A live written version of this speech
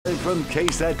from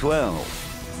KSAT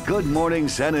 12. Good Morning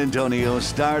San Antonio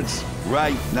starts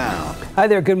right now. Hi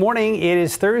there, good morning. It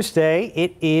is Thursday.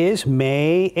 It is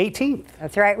May 18th.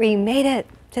 That's right, we made it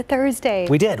to Thursday.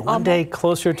 We did, one day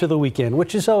closer to the weekend,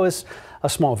 which is always a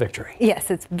small victory. Yes,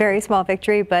 it's a very small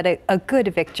victory, but a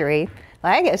good victory.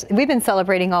 I guess we've been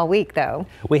celebrating all week, though.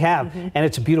 We have, and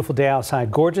it's a beautiful day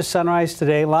outside. Gorgeous sunrise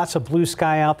today, lots of blue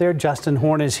sky out there. Justin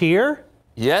Horn is here.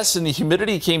 Yes, and the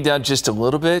humidity came down just a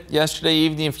little bit yesterday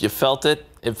evening. If you felt it,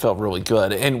 it felt really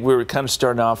good. And we were kind of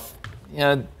starting off,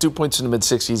 dew points in the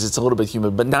mid-60s. It's a little bit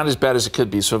humid, but not as bad as it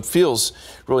could be. So it feels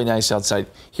really nice outside.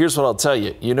 Here's what I'll tell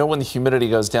you. When the humidity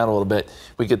goes down a little bit,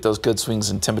 we get those good swings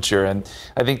in temperature. And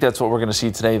I think that's what we're going to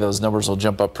see today. Those numbers will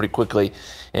jump up pretty quickly.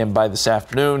 And by this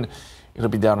afternoon, it'll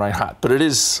be downright hot, but it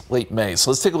is late May.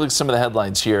 So let's take a look at some of the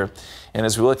headlines here. And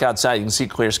as we look outside, you can see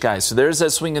clear skies. So there's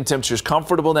that swing in temperatures.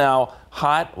 Comfortable now,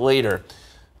 hot later.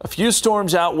 A few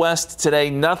storms out west today.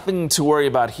 Nothing to worry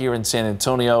about here in San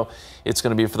Antonio. It's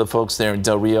going to be for the folks there in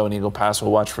Del Rio and Eagle Pass. We'll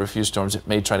watch for a few storms that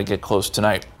may try to get close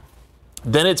tonight.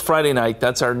 Then it's Friday night.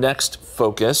 That's our next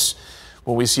focus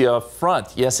when we see a front.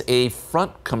 Yes, a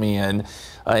front coming in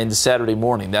into Saturday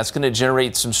morning. That's going to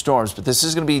generate some storms, but this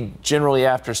is going to be generally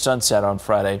after sunset on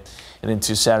Friday and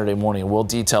into Saturday morning. We'll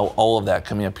detail all of that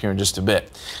coming up here in just a bit.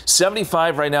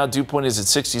 75 right now. Dew point is at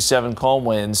 67. Calm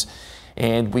winds.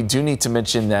 And we do need to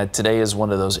mention that today is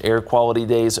one of those air quality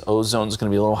days. Ozone is going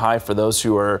to be a little high for those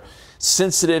who are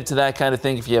sensitive to that kind of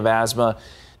thing. If you have asthma,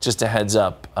 just a heads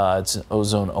up, it's an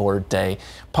ozone alert day.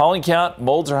 Pollen count,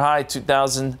 molds are high,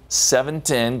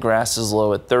 2,710. Grass is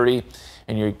low at 30.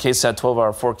 And your KSAT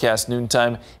 12-hour forecast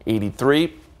noontime,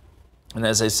 83. And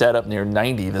as I said, up near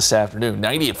 90 this afternoon.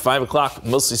 90 at 5 o'clock,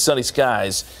 mostly sunny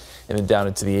skies, and then down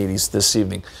into the 80s this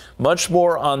evening. Much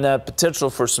more on that potential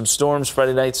for some storms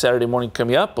Friday night, Saturday morning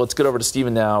coming up. Let's get over to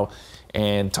Stephen now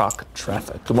and talk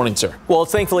traffic. Good morning, sir. Well,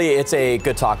 thankfully, it's a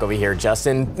good talk over here,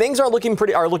 Justin. Things are looking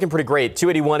pretty great.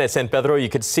 281 at San Pedro. You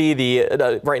could see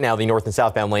the right now the north and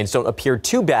southbound lanes don't appear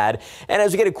too bad. And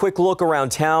as we get a quick look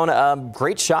around town,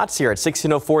 great shots here at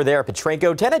 1604 there at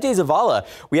Petrenko. 10 at De Zavala.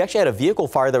 We actually had a vehicle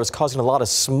fire that was causing a lot of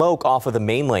smoke off of the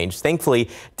main lanes. Thankfully,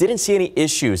 didn't see any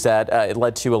issues that it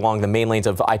led to along the main lanes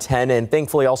of I-10, and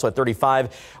thankfully also at 35.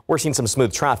 We're seeing some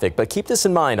smooth traffic, but keep this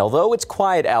in mind. Although it's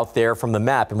quiet out there from the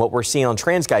map and what we're seeing on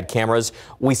TransGuide cameras,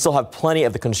 we still have plenty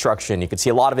of the construction. You can see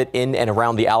a lot of it in and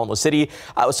around the Alamo City.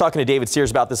 I was talking to David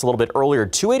Sears about this a little bit earlier.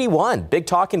 281, big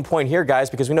talking point here, guys,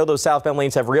 because we know those southbound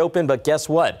lanes have reopened, but guess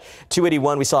what?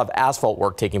 281, we still have asphalt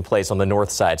work taking place on the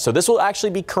north side. So this will actually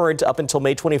be current up until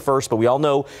May 21st, but we all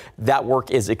know that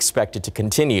work is expected to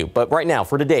continue. But right now,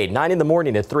 for today, 9 in the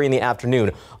morning to 3 in the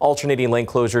afternoon, alternating lane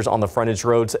closures on the frontage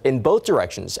roads in both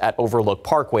directions at Overlook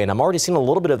Parkway, and I'm already seeing a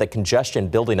little bit of the congestion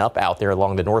building up out there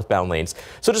along the northbound lanes.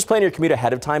 So just plan your commute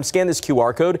ahead of time. Scan this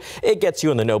QR code. It gets you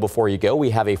in the know before you go.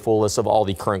 We have a full list of all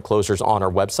the current closures on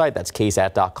our website. That's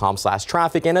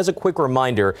ksat.com/traffic. And as a quick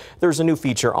reminder, there's a new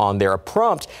feature on there, a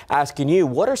prompt asking you,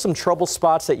 what are some trouble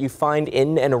spots that you find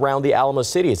in and around the Alamo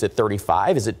City? Is it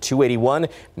 35? Is it 281?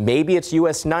 Maybe it's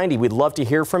US 90. We'd love to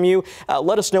hear from you.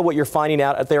 Let us know what you're finding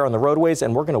out there on the roadways,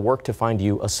 and we're going to work to find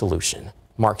you a solution.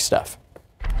 Mark, Steph.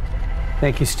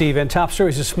 Thank you, Steve. And top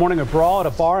stories this morning: a brawl at a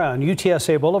bar on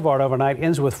UTSA Boulevard overnight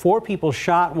ends with 4 people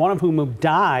shot, one of whom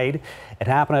died. It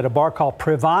happened at a bar called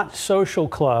Privat Social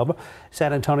Club.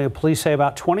 San Antonio police say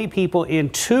about 20 people in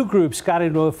 2 groups got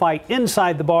into a fight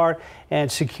inside the bar,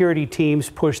 and security teams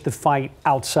pushed the fight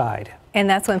outside. And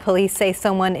that's when police say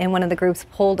someone in one of the groups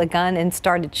pulled a gun and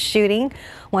started shooting.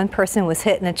 One person was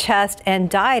hit in the chest and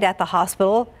died at the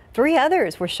hospital. 3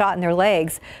 others were shot in their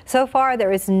legs. So far,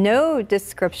 there is no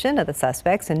description of the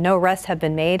suspects and no arrests have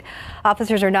been made.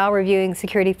 Officers are now reviewing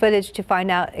security footage to find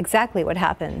out exactly what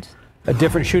happened. A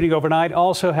different shooting overnight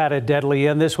also had a deadly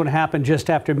end. This one happened just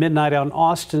after midnight on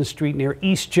Austin Street near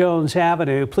East Jones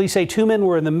Avenue. Police say 2 men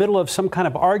were in the middle of some kind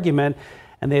of argument,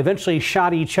 and they eventually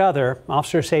shot each other.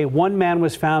 Officers say 1 man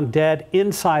was found dead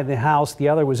inside the house. The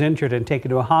other was injured and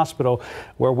taken to a hospital,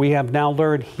 where we have now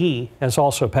learned he has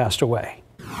also passed away.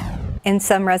 And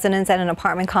some residents at an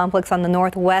apartment complex on the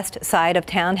northwest side of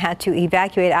town had to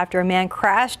evacuate after a man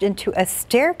crashed into a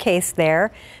staircase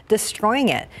there, destroying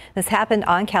it. This happened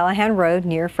on Callahan Road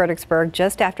near Fredericksburg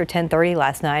just after 10:30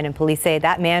 last night, and police say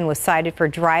that man was cited for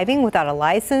driving without a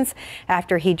license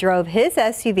after he drove his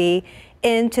SUV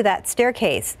into that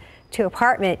staircase. 2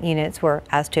 apartment units were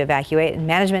asked to evacuate, and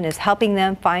management is helping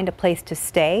them find a place to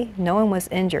stay. No one was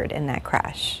injured in that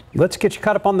crash. Let's get you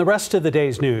caught up on the rest of the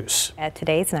day's news At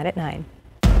today's Night at 9.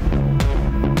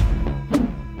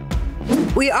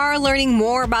 We are learning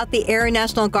more about the Air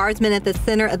National Guardsman at the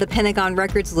center of the Pentagon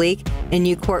records leak. In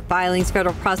new court filings,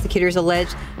 federal prosecutors allege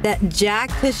that Jack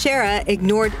Teixeira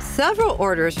ignored several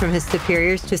orders from his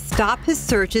superiors to stop his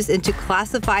searches into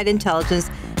classified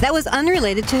intelligence that was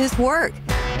unrelated to his work.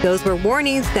 Those were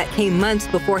warnings that came months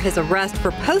before his arrest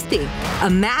for posting a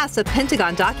mass of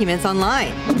Pentagon documents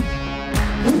online.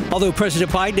 Although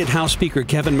President Biden and House Speaker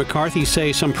Kevin McCarthy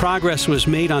say some progress was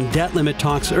made on debt limit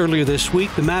talks earlier this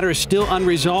week, the matter is still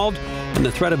unresolved and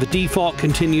the threat of a default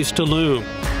continues to loom.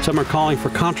 Some are calling for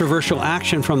controversial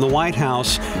action from the White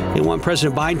House. They want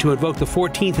President Biden to invoke the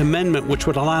 14th Amendment, which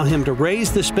would allow him to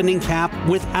raise the spending cap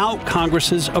without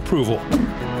Congress's approval.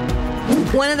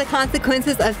 One of the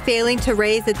consequences of failing to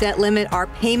raise the debt limit are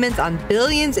payments on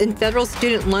billions in federal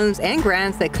student loans and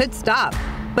grants that could stop.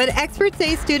 But experts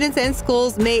say students and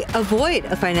schools may avoid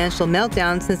a financial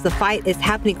meltdown since the fight is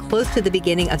happening close to the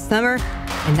beginning of summer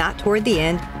and not toward the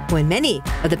end when many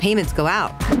of the payments go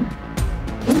out.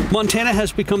 Montana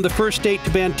has become the first state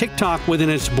to ban TikTok within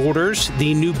its borders.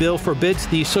 The new bill forbids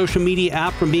the social media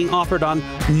app from being offered on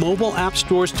mobile app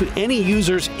stores to any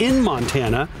users in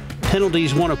Montana.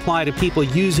 Penalties won't apply to people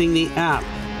using the app.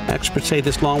 Experts say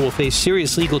this law will face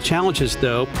serious legal challenges,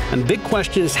 though, and the big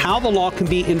question is how the law can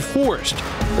be enforced.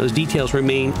 Those details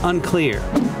remain unclear.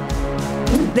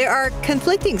 There are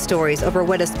conflicting stories over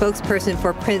what a spokesperson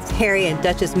for Prince Harry and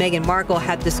Duchess Meghan Markle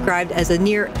have described as a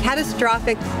near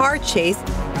catastrophic car chase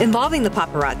involving the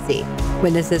paparazzi.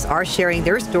 Witnesses are sharing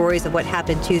their stories of what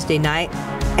happened Tuesday night,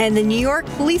 and the New York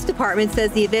Police Department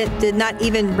says the event did not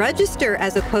even register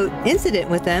as a, quote,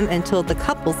 incident with them until the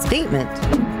couple's statement.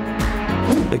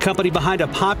 The company behind a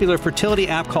popular fertility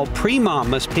app called Premom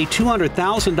must pay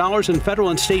 $200,000 in federal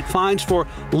and state fines for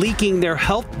leaking their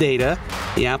health data.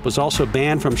 The app was also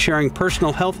banned from sharing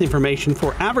personal health information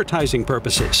for advertising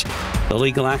purposes. The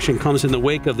legal action comes in the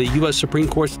wake of the U.S. Supreme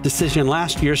Court's decision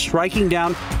last year striking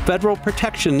down federal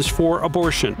protections for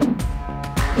abortion.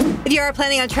 If you are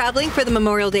planning on traveling for the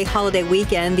Memorial Day holiday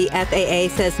weekend, the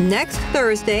FAA says next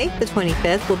Thursday, the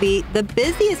 25th, will be the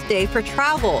busiest day for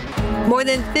travel. More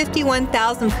than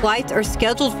 51,000 flights are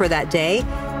scheduled for that day.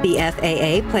 The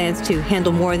FAA plans to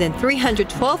handle more than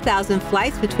 312,000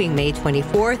 flights between May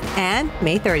 24th and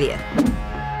May 30th.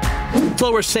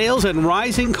 Slower sales and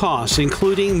rising costs,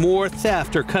 including more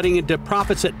theft, are cutting into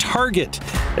profits at Target.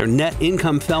 Their net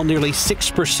income fell nearly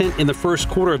 6% in the first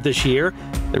quarter of this year.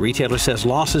 The retailer says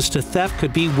losses to theft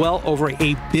could be well over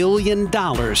 $1 billion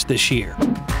this year.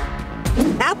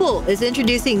 Apple is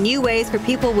introducing new ways for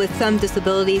people with some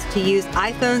disabilities to use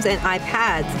iPhones and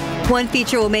iPads. One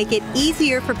feature will make it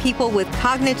easier for people with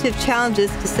cognitive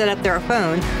challenges to set up their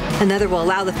phone. Another will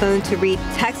allow the phone to read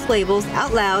text labels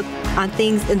out loud on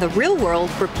things in the real world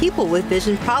for people with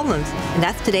vision problems. And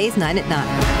that's today's 9 at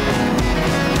 9.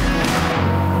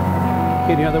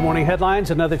 In the other morning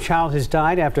headlines, another child has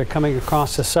died after coming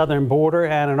across the southern border,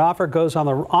 and an officer goes on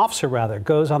the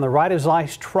ride of his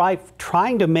life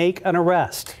trying to make an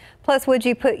arrest. Plus, would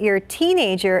you put your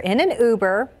teenager in an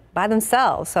Uber by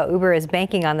themselves? So Uber is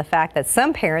banking on the fact that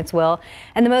some parents will.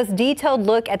 And the most detailed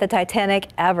look at the Titanic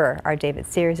ever. Our David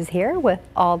Sears is here with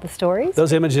all the stories.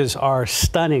 Those images are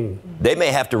stunning. They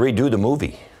may have to redo the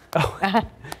movie. Oh.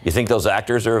 You think those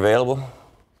actors are available?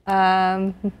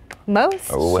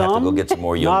 Most. Or we'll have to go get some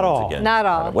more young ones again. Not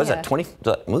all. What is that, 20?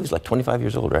 The movie's like 25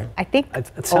 years old, right? I think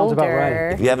it sounds about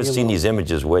right. If you haven't seen these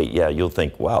images, wait, yeah, you'll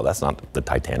think, wow, that's not the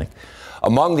Titanic.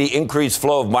 Among the increased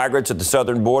flow of migrants at the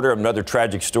southern border, another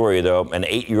tragic story, though. An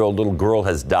 8-year-old little girl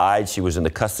has died. She was in the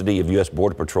custody of U.S.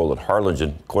 Border Patrol at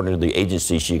Harlingen. According to the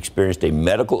agency, she experienced a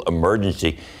medical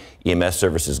emergency. EMS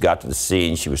services got to the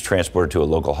scene. She was transported to a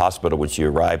local hospital. When she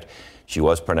arrived, she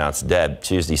was pronounced dead.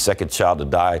 She is the second child to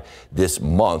die this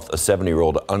month. A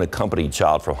 7-year-old unaccompanied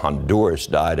child from Honduras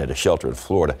died at a shelter in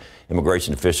Florida.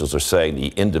 Immigration officials are saying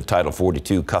the end of Title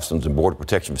 42 Customs and Border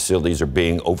Protection facilities are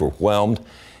being overwhelmed,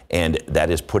 and that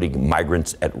is putting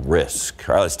migrants at risk.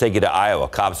 All right, let's take you to Iowa.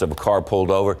 Cops have a car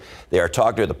pulled over. They are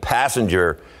talking to the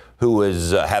passenger who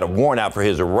had a warrant out for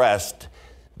his arrest.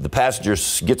 The passenger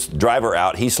gets the driver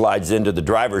out. He slides into the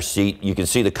driver's seat. You can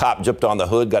see the cop jumped on the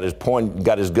hood, got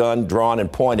his gun drawn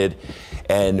and pointed.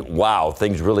 And wow,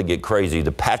 things really get crazy.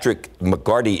 The Patrick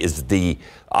McGarty is the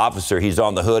officer. He's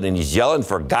on the hood and he's yelling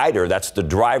for Guider. That's the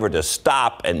driver, to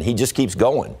stop. And he just keeps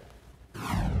going.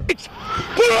 Put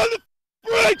on the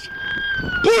brakes!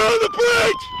 Put on the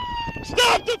brakes!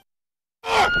 Stop the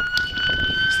car!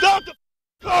 Stop the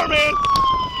car, man!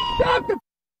 Stop the.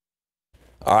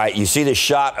 All right, you see the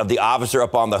shot of the officer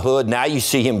up on the hood. Now you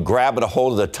see him grabbing a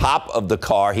hold of the top of the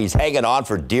car. He's hanging on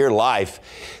for dear life.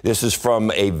 This is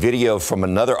from a video from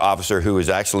another officer who is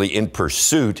actually in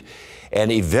pursuit.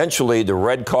 And eventually the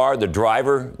red car, the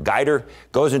driver, guider,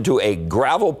 goes into a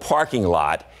gravel parking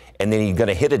lot, and then he's going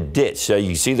to hit a ditch. So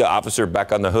you see the officer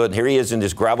back on the hood. Here he is in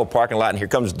this gravel parking lot, and here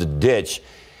comes the ditch.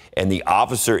 And the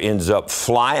officer ends up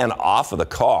flying off of the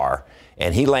car,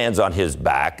 and he lands on his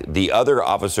back. The other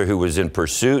officer who was in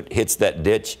pursuit hits that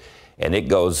ditch, and it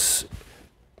goes.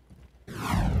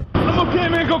 I'm okay,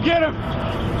 man. Go get him.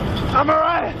 I'm all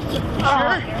right.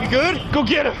 Sure? You good? Go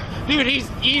get him. Dude,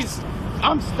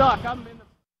 I'm stuck.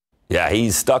 Yeah,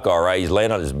 he's stuck all right. He's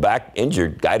laying on his back,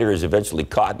 injured. Guider is eventually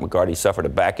caught. McCarty suffered a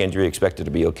back injury, expected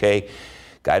to be okay.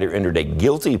 Guider entered a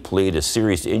guilty plea to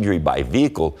serious injury by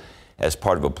vehicle as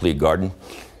part of a plea bargain.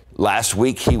 Last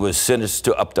week, he was sentenced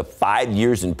to up to 5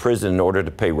 years in prison in order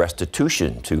to pay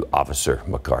restitution to Officer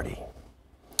McCarty.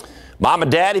 Mom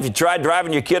and Dad, if you tried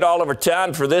driving your kid all over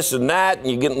town for this and that, and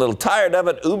you're getting a little tired of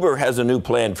it, Uber has a new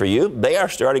plan for you. They are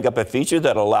starting up a feature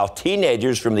that will allow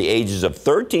teenagers from the ages of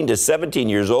 13 to 17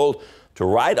 years old to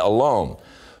ride alone.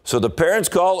 So the parents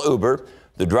call Uber,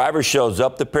 the driver shows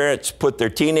up, the parents put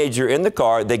their teenager in the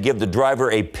car, they give the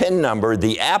driver a PIN number,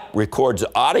 the app records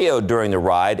audio during the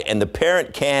ride, and the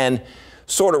parent can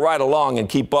sort of ride along and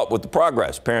keep up with the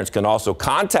progress. Parents can also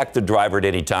contact the driver at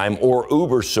any time or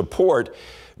Uber support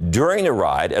during the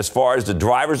ride. As far as the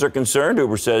drivers are concerned,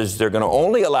 Uber says they're going to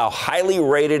only allow highly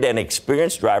rated and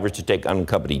experienced drivers to take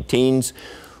unaccompanied teens.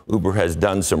 Uber has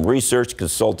done some research,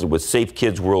 consulted with Safe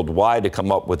Kids Worldwide to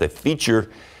come up with a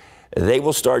feature. They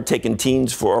will start taking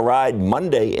teens for a ride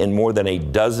Monday in more than a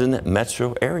dozen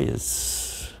metro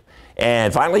areas.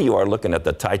 And finally, you are looking at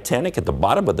the Titanic at the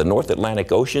bottom of the North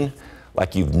Atlantic Ocean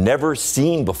like you've never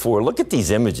seen before. Look at these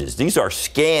images. These are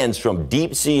scans from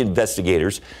deep sea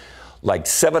investigators, like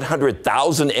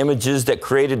 700,000 images that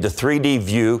created the 3D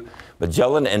view.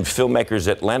 Magellan and filmmakers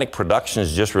Atlantic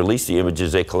Productions just released the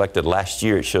images they collected last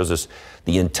year. It shows us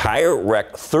the entire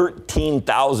wreck,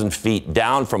 13,000 feet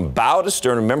down from bow to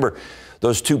stern. Remember,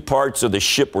 those two parts of the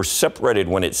ship were separated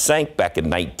when it sank back in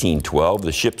 1912.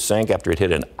 The ship sank after it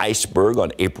hit an iceberg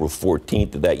on April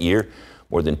 14th of that year.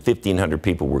 More than 1,500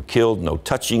 people were killed. No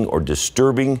touching or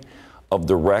disturbing of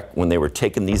the wreck when they were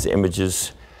taking these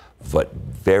images, but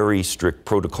very strict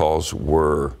protocols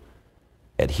were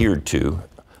adhered to.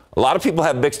 A lot of people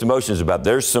have mixed emotions about it.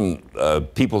 There's some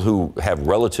people who have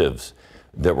relatives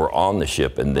that were on the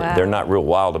ship, and they're not real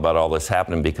wild about all this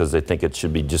happening because they think it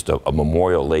should be just a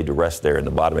memorial laid to rest there in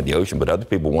the bottom of the ocean. But other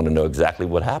people want to know exactly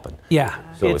what happened. Yeah.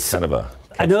 So it's kind of a...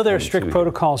 I know there are strict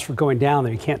protocols for going down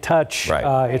there. You can't touch.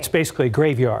 Right. It's basically a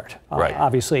graveyard,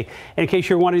 obviously. And in case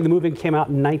you're wondering, the movie came out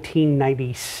in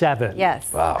 1997.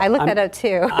 Yes. Wow. I looked that up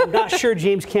too. I'm not sure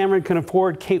James Cameron can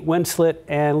afford Kate Winslet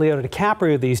and Leonardo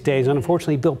DiCaprio these days.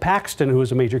 Unfortunately, Bill Paxton, who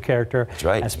was a major character,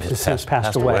 has since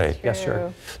passed away. Yes,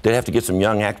 sir. They'd have to get some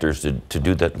young actors to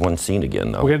do that one scene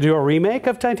again, though. We're going to do a remake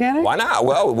of Titanic? Why not?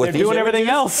 Well, with they're doing everything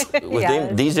else.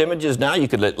 With these images now, you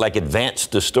could like advance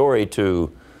the story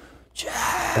to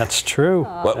Jack. That's true.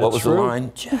 What was the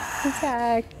line?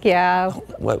 Jack. Yeah.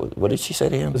 What did she say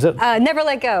to him? Never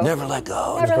let go. Never let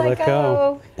go. Never let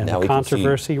go. And now the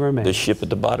controversy remains. The ship at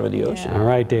the bottom of the ocean. All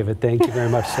right, David. Thank you very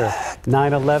much, sir.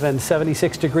 9/11,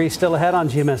 76 degrees still ahead on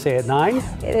GMSA at 9.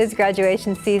 It is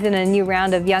graduation season, and a new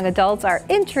round of young adults are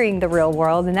entering the real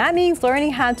world, and that means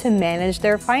learning how to manage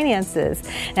their finances.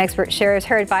 An expert shares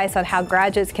her advice on how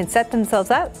graduates can set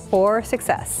themselves up for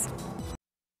success.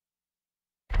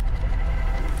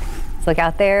 Let's look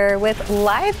out there with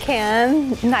live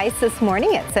cam. Nice this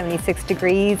morning at 76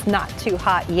 degrees. Not too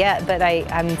hot yet, but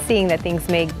I'm seeing that things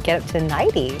may get up to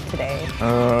 90 today.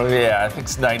 Yeah, I think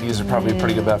 90s are probably a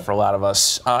pretty good bet for a lot of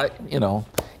us. You know,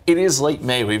 it is late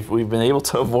May. We've been able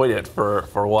to avoid it for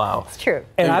a while. It's true.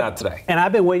 And not today. And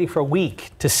I've been waiting for a week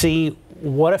to see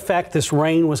what effect this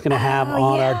rain was going to have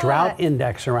on our drought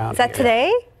index around here. Is that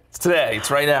today? It's today. It's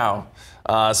right now.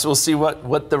 So we'll see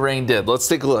what the rain did. Let's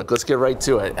take a look. Let's get right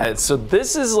to it. So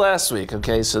this is last week,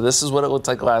 okay? So this is what it looked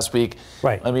like last week.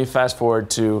 Right. Let me fast forward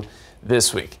to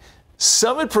this week.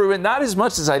 Some improvement, not as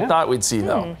much as I thought we'd see,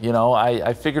 though. You know,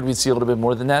 I figured we'd see a little bit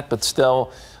more than that, but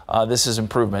still, this is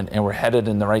improvement, and we're headed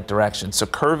in the right direction. So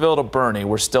Kerrville to Bernie,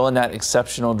 we're still in that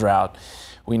exceptional drought.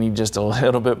 We need just a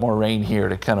little bit more rain here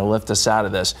to kind of lift us out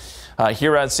of this.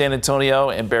 Here at San Antonio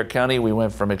and Bexar County, we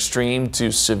went from extreme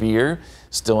to severe,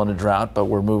 still in a drought, but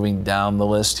we're moving down the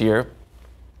list here.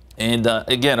 And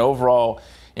again, overall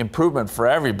improvement for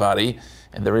everybody,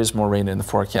 and there is more rain in the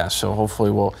forecast, so hopefully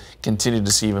we'll continue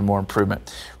to see even more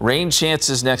improvement. Rain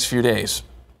chances next few days.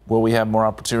 Will we have more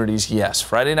opportunities? Yes.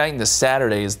 Friday night into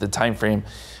Saturday is the time frame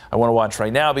I want to watch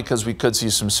right now because we could see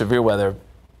some severe weather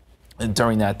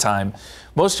during that time.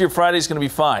 Most of your Friday is going to be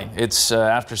fine. It's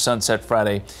after sunset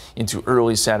Friday into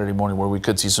early Saturday morning where we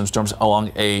could see some storms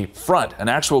along a front, an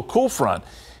actual cool front.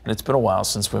 And it's been a while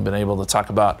since we've been able to talk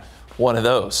about one of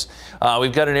those.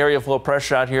 We've got an area of low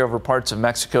pressure out here over parts of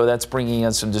Mexico. That's bringing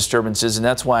in some disturbances, and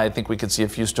that's why I think we could see a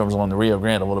few storms along the Rio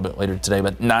Grande a little bit later today,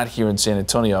 but not here in San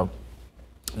Antonio.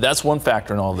 That's one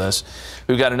factor in all this.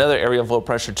 We've got another area of low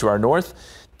pressure to our north.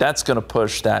 That's going to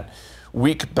push that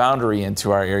weak boundary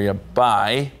into our area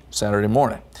by Saturday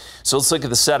morning. So let's look at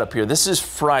the setup here. This is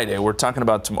Friday. We're talking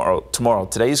about tomorrow.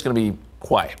 Today is going to be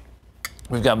quiet.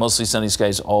 We've got mostly sunny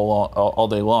skies all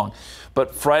day long.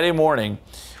 But Friday morning,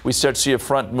 we start to see a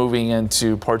front moving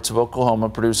into parts of Oklahoma,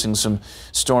 producing some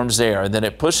storms there. And then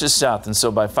it pushes south. And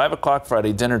so by 5 o'clock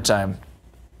Friday, dinner time,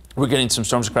 we're getting some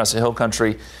storms across the hill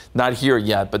country. Not here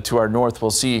yet, but to our north,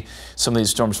 we'll see some of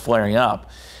these storms flaring up.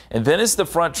 And then as the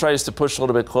front tries to push a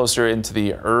little bit closer into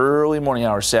the early morning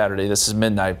hours Saturday, this is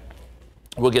midnight,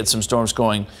 we'll get some storms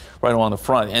going right along the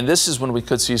front. And this is when we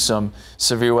could see some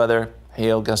severe weather,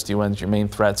 hail, gusty winds, your main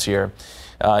threats here.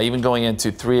 Even going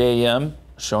into 3 a.m.,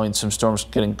 showing some storms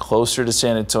getting closer to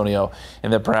San Antonio,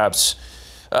 and then perhaps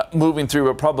moving through,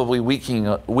 but probably weakening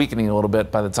a little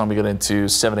bit by the time we get into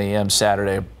 7 a.m.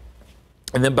 Saturday.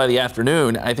 And then by the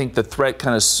afternoon, I think the threat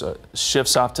kind of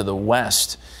shifts off to the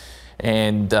west,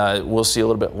 and we'll see a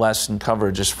little bit less in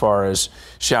coverage as far as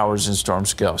showers and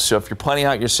storms go. So if you're planning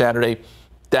out your Saturday,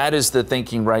 that is the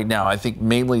thinking right now. I think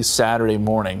mainly Saturday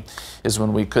morning is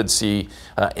when we could see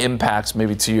impacts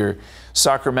maybe to your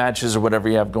soccer matches or whatever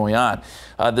you have going on.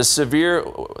 The severe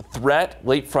threat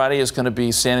late Friday is going to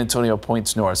be San Antonio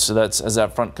points north. So that's as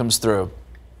that front comes through.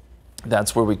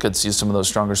 That's where we could see some of those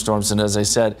stronger storms. And as I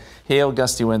said, hail,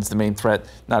 gusty winds, the main threat.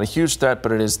 Not a huge threat,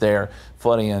 but it is there.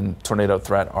 Flooding and tornado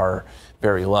threat are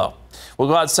very low. We'll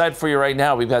go outside for you right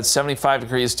now. We've got 75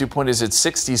 degrees. Dew point is at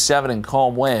 67 and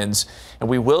calm winds. And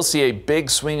we will see a big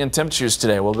swing in temperatures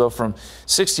today. We'll go from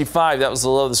 65, that was the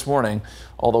low this morning,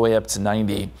 all the way up to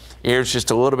 90. Air's just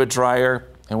a little bit drier.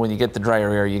 And when you get the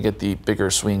drier air, you get the bigger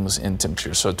swings in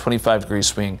temperature. So 25 degree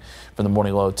swing from the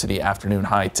morning low to the afternoon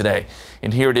high today.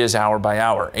 And here it is hour by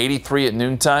hour. 83 at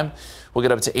noontime. We'll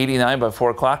get up to 89 by 4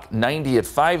 o'clock, 90 at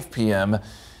 5 p.m.,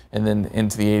 and then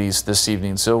into the 80s this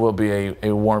evening. So it will be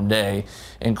a warm day.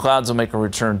 And clouds will make a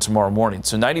return tomorrow morning.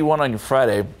 So 91 on your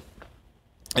Friday,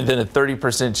 and then a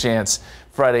 30% chance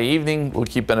Friday evening. We'll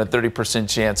keep in a 30%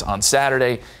 chance on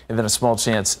Saturday, and then a small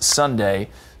chance Sunday.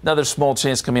 Another small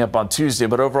chance coming up on Tuesday,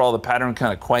 but overall the pattern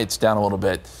kind of quiets down a little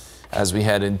bit as we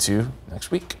head into next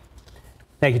week.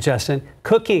 Thank you, Justin.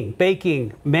 Cooking,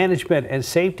 baking, management, and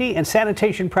safety and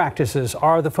sanitation practices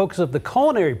are the focus of the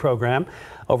culinary program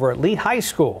over at Lee High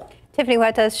School. Tiffany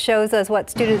Huertas shows us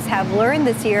what students have learned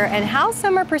this year and how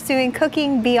some are pursuing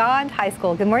cooking beyond high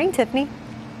school. Good morning, Tiffany.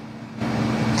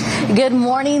 Good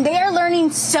morning. They are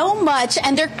learning so much,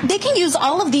 and they can use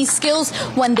all of these skills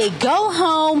when they go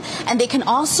home, and they can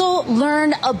also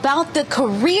learn about the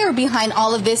career behind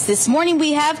all of this. This morning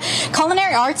we have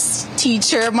culinary arts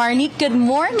teacher Marnique. Good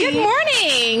morning. Good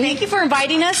morning. Thank you for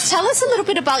inviting us. Tell us a little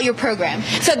bit about your program.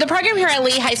 So the program here at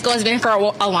Lee High School has been for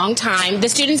a long time. The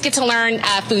students get to learn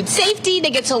food safety. They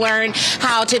get to learn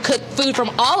how to cook food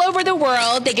from all over the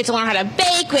world. They get to learn how to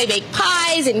bake. They bake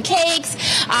pies and cakes.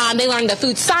 They learn the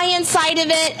food science side of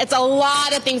it. It's a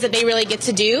lot of things that they really get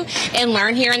to do and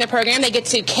learn here in the program. They get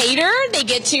to cater. They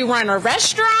get to run a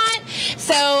restaurant.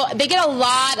 So they get a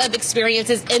lot of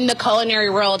experiences in the culinary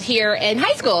world here in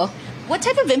high school. What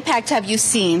type of impact have you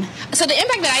seen? So the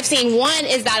impact that I've seen, one,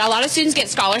 is that a lot of students get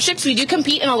scholarships. We do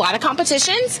compete in a lot of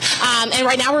competitions. And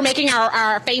right now we're making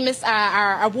our famous,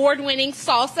 our award-winning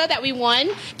salsa that we won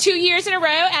 2 years in a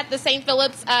row at the St.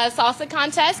 Philip's Salsa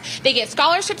Contest. They get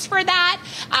scholarships for that.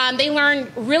 They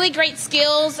learn really great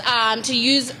skills to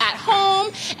use at home.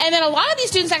 And then a lot of these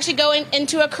students actually go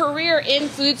into a career in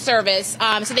food service.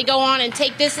 So they go on and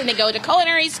take this and they go to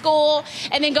culinary school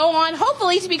and then go on,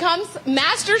 hopefully, to become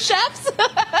master chefs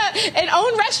and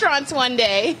own restaurants one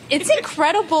day. It's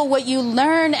incredible what you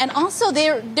learn, and also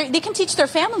they can teach their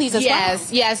families as well.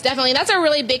 Yes, definitely. That's a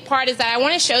really big part, is that I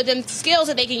want to show them skills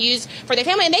that they can use for their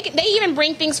family, and they even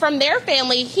bring things from their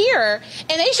family here,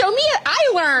 and they show me.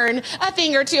 I learn a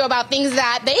thing or two about things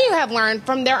that they have learned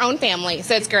from their own family,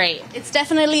 so it's great. It's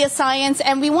definitely a science,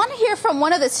 and we want to hear from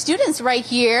one of the students right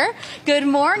here. Good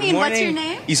morning. Good morning. What's your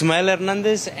name? Ismael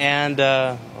Hernandez, and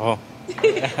I'm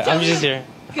just here.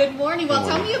 Good morning. Well,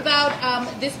 tell me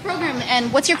about this program,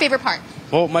 and what's your favorite part?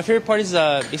 Well, my favorite part is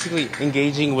basically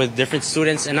engaging with different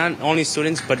students, and not only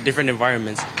students, but different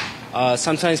environments.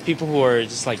 Sometimes people who are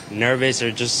just like nervous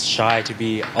or just shy to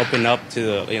be open up to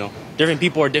the, different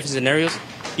people or different scenarios.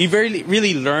 you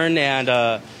really learn and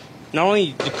not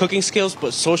only the cooking skills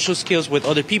but social skills with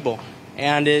other people,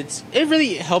 and it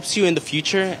really helps you in the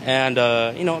future and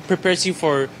prepares you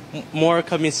for more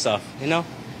coming stuff.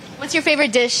 What's your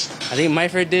favorite dish? I think my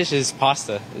favorite dish is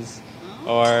pasta.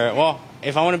 Or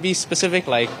if I want to be specific,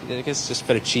 like I guess just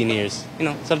fettuccine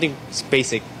or something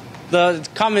basic, the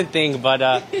common thing.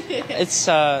 But it's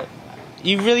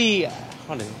you really I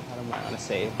don't want to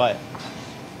say it, but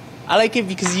I like it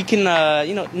because you can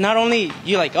not only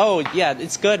you're like, oh yeah,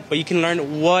 it's good, but you can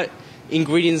learn what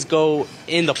ingredients go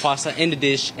in the pasta, in the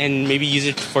dish, and maybe use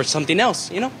it for something else.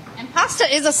 And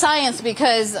pasta is a science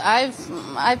because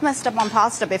I've messed up on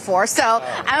pasta before, so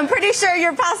I'm pretty sure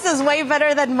your pasta is way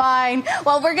better than mine.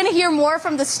 Well, we're going to hear more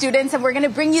from the students, and we're going to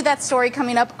bring you that story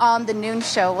coming up on the noon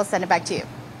show. We'll send it back to you.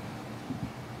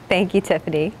 Thank you,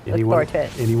 Tiffany. Look forward to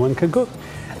it. Anyone can cook.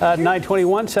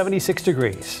 9:21, 76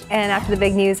 degrees. And after the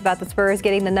big news about the Spurs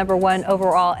getting the #1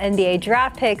 overall NBA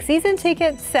draft pick, season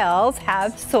ticket sales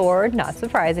have soared, not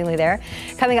surprisingly there.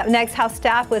 Coming up next, how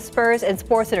staff with Spurs and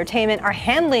Sports Entertainment are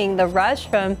handling the rush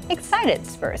from excited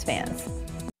Spurs fans.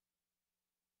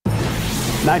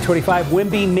 9:25,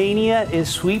 Wemby Mania is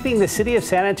sweeping the city of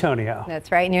San Antonio.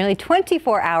 That's right. Nearly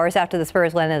 24 hours after the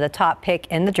Spurs landed the top pick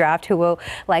in the draft, who will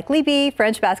likely be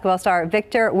French basketball star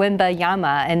Victor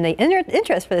Wembanyama. And the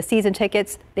interest for the season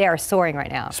tickets, they are soaring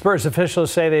right now. Spurs officials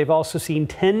say they've also seen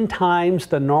 10 times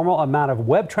the normal amount of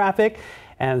web traffic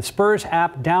and Spurs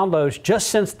app downloads just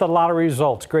since the lottery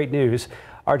results. Great news.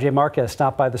 RJ Marquez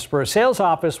stopped by the Spurs sales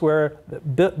office where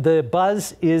the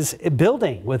buzz is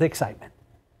building with excitement.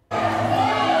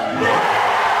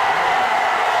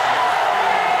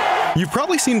 You've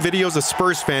probably seen videos of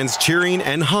Spurs fans cheering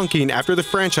and honking after the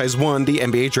franchise won the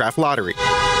NBA draft lottery.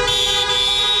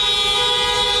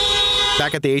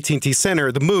 Back at the AT&T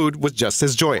Center, the mood was just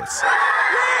as joyous.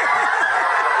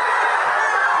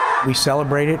 We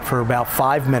celebrated for about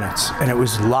 5 minutes, and it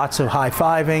was lots of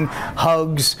high-fiving,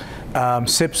 hugs,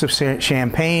 sips of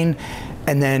champagne,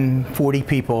 and then 40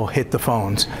 people hit the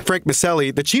phones. Frank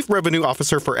Maselli, the chief revenue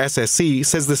officer for SSC,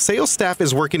 says the sales staff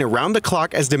is working around the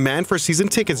clock as demand for season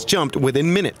tickets jumped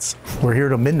within minutes. We're here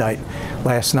till midnight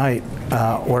last night,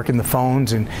 working the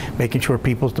phones and making sure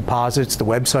people's deposits, the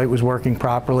website was working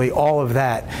properly, all of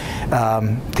that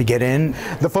to get in.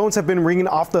 The phones have been ringing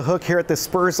off the hook here at the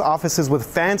Spurs offices with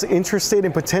fans interested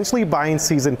in potentially buying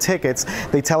season tickets.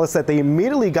 They tell us that they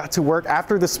immediately got to work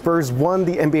after the Spurs won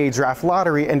the NBA draft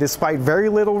lottery, and despite very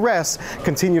little rest,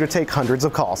 continue to take hundreds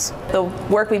of calls. The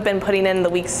work we've been putting in the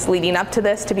weeks leading up to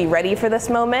this to be ready for this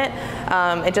moment,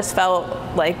 it just felt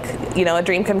like, a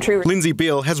dream come true. Lindsay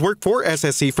Beal has worked for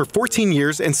SSC for 14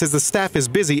 years and says the staff is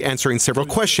busy answering several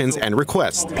questions and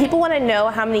requests. People want to know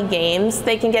how many games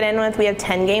they can get in with. We have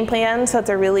 10 game plans, so it's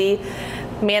a really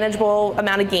manageable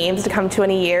amount of games to come to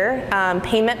in a year.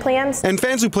 Payment plans. And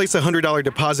fans who place a $100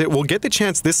 deposit will get the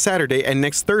chance this Saturday and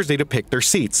next Thursday to pick their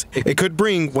seats. It could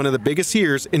bring one of the biggest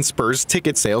years in Spurs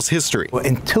ticket sales history. Well,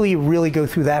 until you really go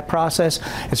through that process,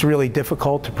 it's really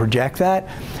difficult to project that,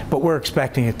 but we're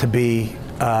expecting it to be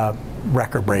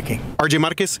record-breaking. RJ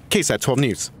Marquez, KSAT 12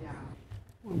 News.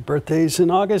 Birthdays in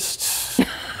August.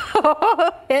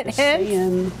 Hint.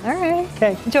 All right.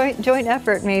 Okay. Joint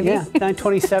effort, maybe. Yeah.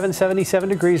 9:27, 77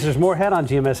 degrees. There's more ahead on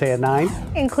GMSA at 9.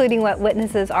 Including what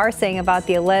witnesses are saying about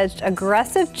the alleged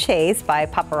aggressive chase by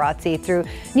paparazzi through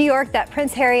New York that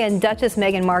Prince Harry and Duchess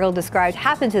Meghan Markle described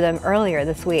happened to them earlier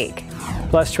this week.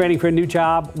 Plus, training for a new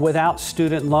job without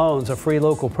student loans, a free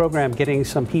local program getting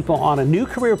some people on a new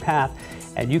career path,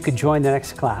 and you could join the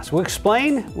next class. We'll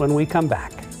explain when we come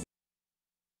back.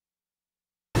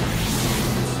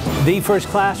 The first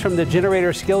class from the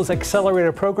Generator Skills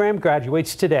Accelerator program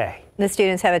graduates today. The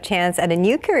students have a chance at a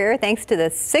new career thanks to the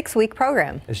 6-week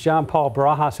program. As John Paul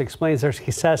Barajas explains, their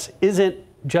success isn't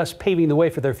just paving the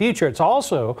way for their future, it's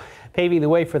also paving the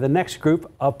way for the next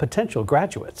group of potential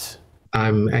graduates.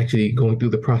 I'm actually going through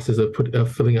the process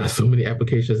of filling out so many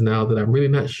applications now that I'm really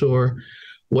not sure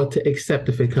what to accept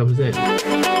if it comes in.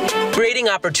 Creating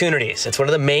opportunities. It's one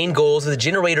of the main goals of the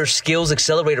Generator Skills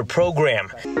Accelerator program.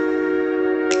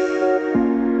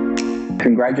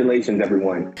 Congratulations,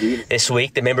 everyone. This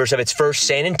week, the members of its first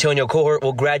San Antonio cohort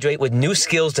will graduate with new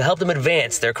skills to help them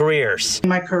advance their careers.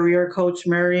 My career coach,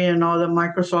 Mary, and all the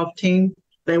Microsoft team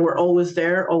They were always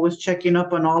there, always checking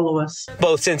up on all of us.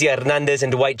 Both Cynthia Hernandez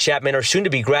and Dwight Chapman are soon to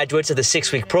be graduates of the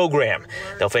 6-week program.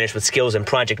 They'll finish with skills in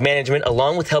project management,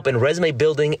 along with help in resume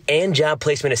building and job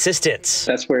placement assistance.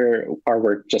 That's where our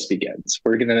work just begins.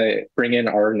 We're going to bring in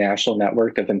our national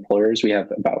network of employers. We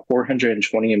have about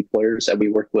 420 employers that we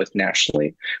work with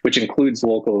nationally, which includes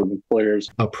local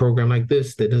employers. A program like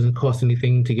this that doesn't cost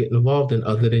anything to get involved in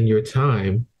other than your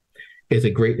time is a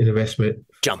great investment.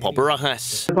 John Paul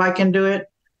Barajas. If I can do it,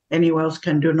 anyone else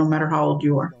can do it, no matter how old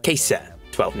you are. KSAT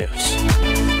 12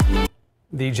 News.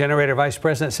 The Generator Vice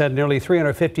President said nearly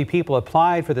 350 people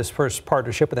applied for this first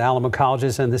partnership with Alamo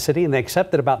colleges in the city, and they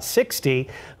accepted about 60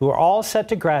 who are all set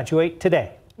to graduate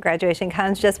today. Graduation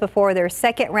comes just before their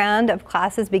second round of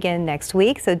classes begin next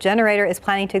week. So Generator is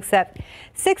planning to accept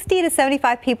 60 to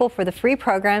 75 people for the free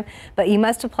program, but you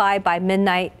must apply by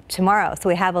midnight tomorrow. So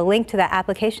we have a link to that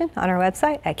application on our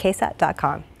website at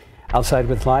ksat.com. Outside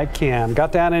with live cam.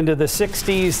 Got down into the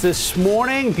 60s this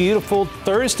morning. Beautiful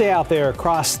Thursday out there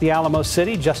across the Alamo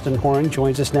City. Justin Horn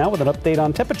joins us now with an update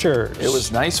on temperatures. It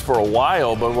was nice for a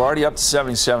while, but we're already up to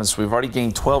 77, so we've already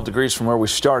gained 12 degrees from where we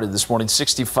started this morning,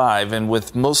 65. And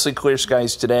with mostly clear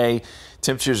skies today,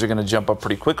 temperatures are going to jump up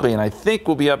pretty quickly, and I think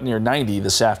we'll be up near 90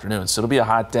 this afternoon. So it'll be a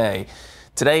hot day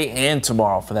today and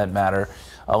tomorrow, for that matter.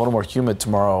 A little more humid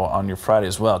tomorrow on your Friday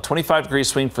as well. 25 degree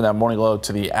swing from that morning low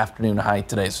to the afternoon high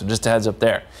today. So just a heads up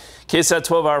there. KSAT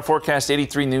 12-hour forecast,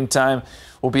 83 noontime.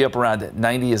 We'll be up around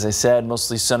 90, as I said,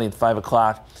 mostly sunny at 5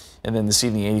 o'clock. And then this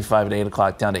evening, 85 at 8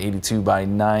 o'clock, down to 82 by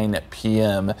 9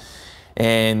 p.m.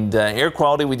 And air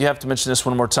quality, we do have to mention this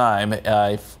one more time.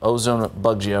 If ozone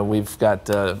bugs you, we've got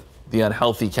the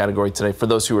unhealthy category today for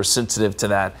those who are sensitive to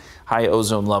that, high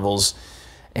ozone levels.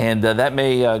 And that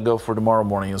may go for tomorrow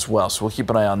morning as well, so we'll keep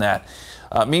an eye on that.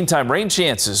 Meantime, rain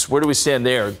chances, where do we stand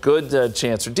there? Good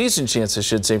chance, or decent chance, I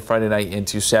should say, Friday night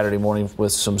into Saturday morning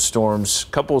with some storms.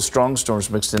 A couple of strong storms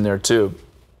mixed in there, too.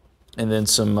 And then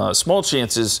some small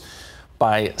chances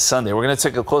by Sunday. We're going to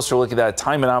take a closer look at that,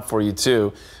 time it out for you,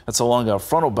 too. That's along a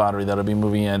frontal boundary that'll be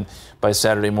moving in by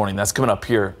Saturday morning. That's coming up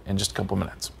here in just a couple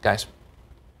minutes. Guys.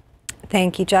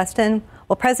 Thank you, Justin.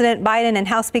 Well, President Biden and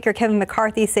House Speaker Kevin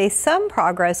McCarthy say some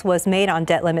progress was made on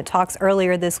debt limit talks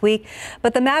earlier this week,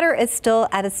 but the matter is still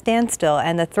at a standstill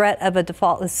and the threat of a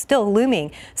default is still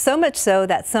looming, so much so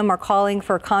that some are calling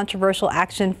for controversial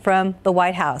action from the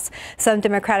White House. Some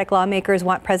Democratic lawmakers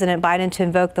want President Biden to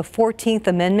invoke the 14th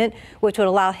Amendment, which would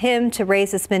allow him to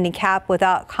raise the spending cap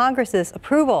without Congress's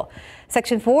approval.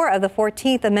 Section 4 of the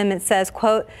 14th Amendment says,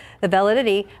 quote, the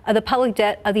validity of the public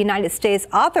debt of the United States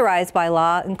authorized by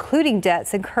law, including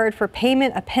debts incurred for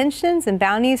payment of pensions and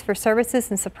bounties for services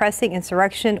in suppressing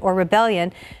insurrection or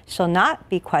rebellion, shall not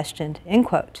be questioned, end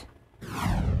quote.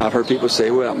 I've heard people say,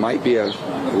 well, it might be a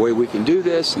way we can do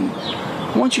this. And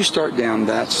once you start down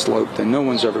that slope, then no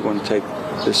one's ever going to take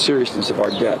the seriousness of our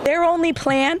debt. Their only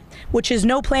plan, which is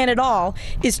no plan at all,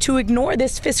 is to ignore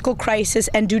this fiscal crisis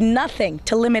and do nothing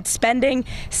to limit spending,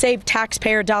 save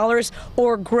taxpayer dollars,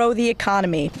 or grow the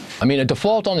economy. I mean, a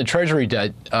default on the Treasury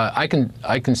debt, I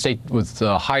can state with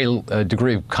a high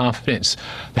degree of confidence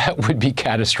that would be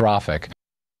catastrophic.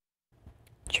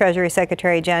 Treasury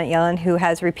Secretary Janet Yellen, who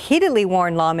has repeatedly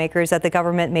warned lawmakers that the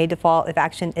government may default if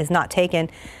action is not taken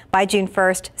by June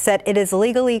 1st, said it is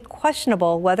legally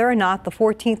questionable whether or not the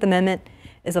 14th Amendment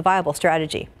is a viable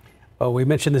strategy. Well, we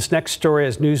mentioned this next story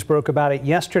as news broke about it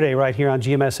yesterday right here on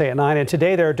GMSA at 9. And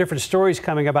today there are different stories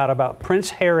coming about Prince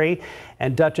Harry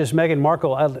and Duchess Meghan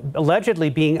Markle allegedly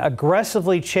being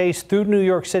aggressively chased through New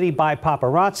York City by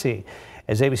paparazzi.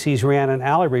 As ABC's Rhiannon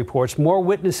Alley reports, more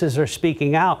witnesses are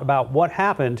speaking out about what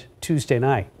happened Tuesday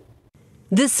night.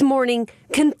 This morning,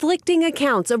 conflicting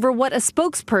accounts over what a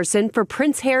spokesperson for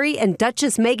Prince Harry and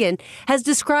Duchess Meghan has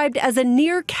described as a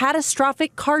near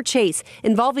catastrophic car chase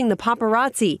involving the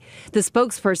paparazzi. The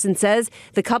spokesperson says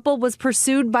the couple was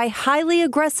pursued by highly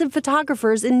aggressive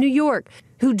photographers in New York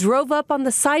who drove up on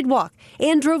the sidewalk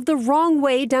and drove the wrong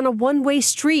way down a one-way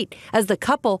street as the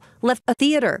couple left a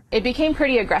theater. It became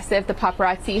pretty aggressive. The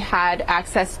paparazzi had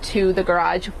access to the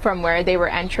garage from where they were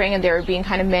entering, and they were being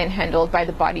kind of manhandled by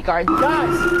the bodyguard.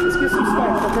 Guys, let's get some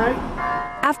space, okay?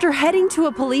 After heading to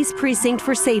a police precinct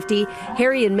for safety,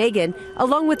 Harry and Meghan,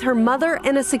 along with her mother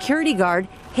and a security guard,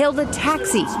 hailed a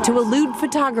taxi to elude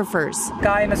photographers.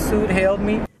 Guy in a suit hailed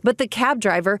me. But the cab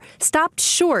driver stopped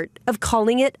short of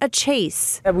calling it a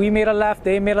chase. We made a left,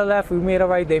 they made a left, we made a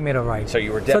right, they made a right. So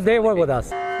you were definitely... So they were with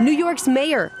us. New York's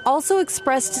mayor also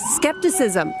expressed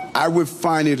skepticism. I would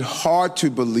find it hard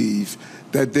to believe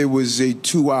that there was a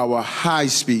 2-hour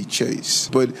high-speed chase.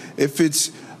 But if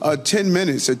it's 10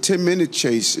 minutes, a 10-minute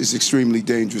chase is extremely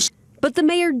dangerous. But the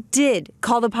mayor did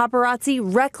call the paparazzi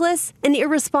reckless and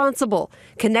irresponsible,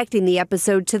 connecting the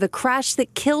episode to the crash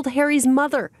that killed Harry's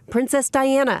mother, Princess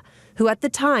Diana, who at the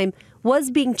time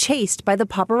was being chased by the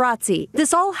paparazzi.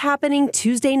 This all happening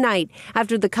Tuesday night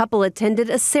after the couple attended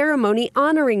a ceremony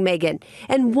honoring Meghan,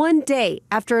 and one day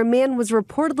after a man was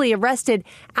reportedly arrested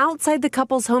outside the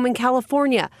couple's home in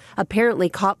California, apparently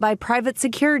caught by private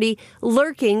security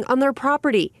lurking on their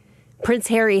property. Prince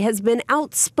Harry has been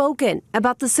outspoken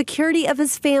about the security of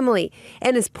his family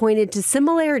and has pointed to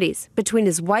similarities between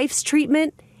his wife's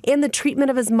treatment and the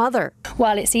treatment of his mother.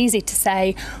 While it's easy to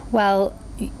say, well,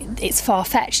 it's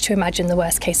far-fetched to imagine the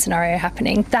worst-case scenario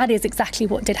happening, that is exactly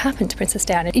what did happen to Princess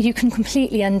Diana. You can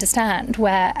completely understand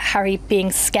where Harry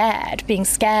being scared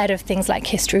of things like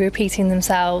history repeating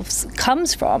themselves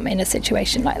comes from in a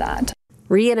situation like that.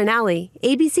 Rhiannon Alley,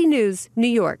 ABC News, New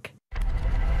York.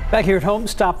 Back here at home,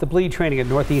 Stop the Bleed training at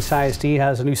Northeast ISD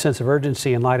has a new sense of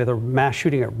urgency in light of the mass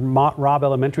shooting at Robb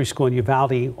Elementary School in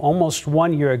Uvalde almost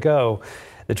 1 year ago.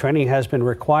 The training has been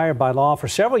required by law for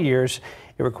several years.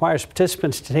 It requires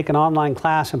participants to take an online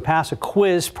class and pass a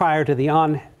quiz prior to the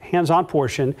hands-on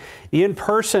portion. The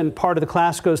in-person part of the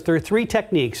class goes through 3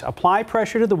 techniques: apply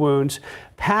pressure to the wounds,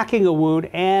 packing a wound,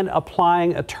 and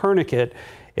applying a tourniquet.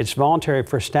 It's voluntary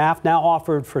for staff, now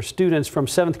offered for students from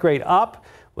 7th grade up.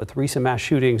 With recent mass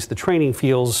shootings, the training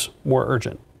feels more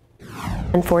urgent.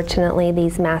 Unfortunately,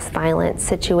 these mass violence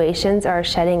situations are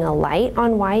shedding a light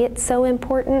on why it's so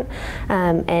important,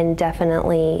 and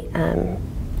definitely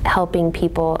helping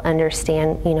people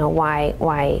understand,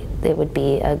 why it would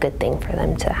be a good thing for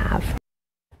them to have.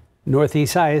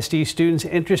 Northeast ISD students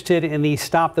interested in the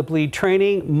Stop the Bleed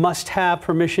training must have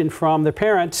permission from their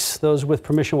parents. Those with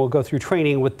permission will go through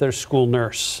training with their school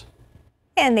nurse.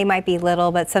 And they might be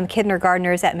little, but some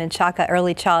kindergartners at Menchaca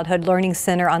Early Childhood Learning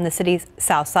Center on the city's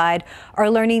south side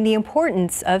are learning the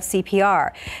importance of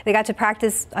CPR. They got to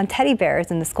practice on teddy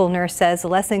bears, and the school nurse says the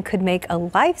lesson could make a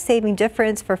life-saving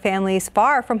difference for families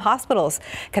far from hospitals.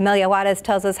 Camelia Juarez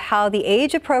tells us how the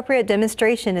age-appropriate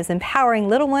demonstration is empowering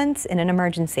little ones in an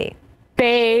emergency.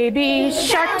 Baby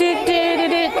shark,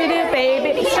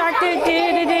 baby shark,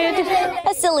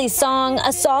 a silly song,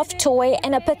 a soft toy,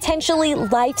 and a potentially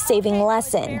life-saving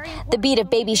lesson. The beat of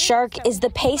Baby Shark is the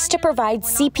pace to provide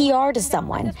CPR to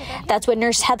someone. That's what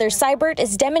Nurse Heather Seibert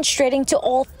is demonstrating to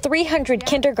all 300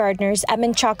 kindergartners at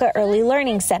Menchaca Early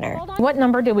Learning Center. What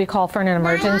number do we call for an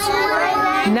emergency?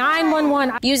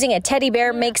 911. Using a teddy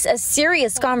bear makes a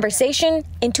serious conversation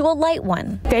into a light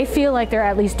one. They feel like they're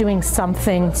at least doing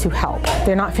something to help.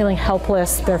 They're not feeling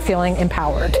helpless, they're feeling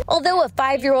empowered. Although a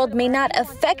 5-year-old may not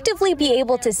effectively be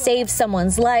able to save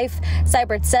someone's life,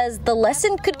 Seibert says the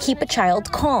lesson could keep a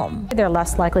child calm. They're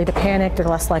less likely to panic, they're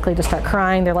less likely to start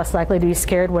crying, they're less likely to be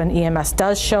scared when EMS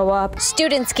does show up.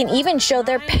 Students can even show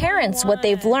their parents what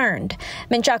they've learned.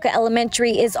 Menchaca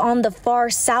Elementary is on the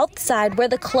far south side, where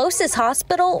the closest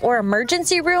hospital or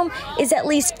emergency room is at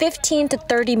least 15 to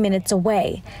 30 minutes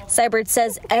away. Seibert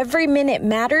says every minute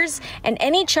matters, and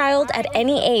any child at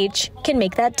any age can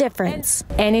make that difference.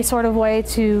 Any sort of way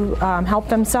to help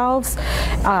themselves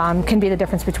can be the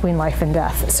difference between life and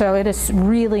death. So it is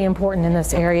really important in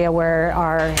this area where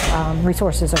our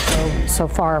resources are so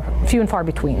few and far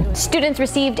between. Students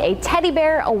received a teddy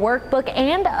bear, a workbook,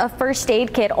 and a first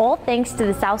aid kit, all thanks to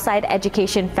the Southside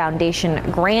Education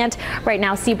Foundation grant. Right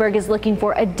now, Seaburg is looking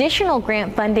for additional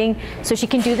grant funding so she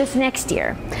can do this next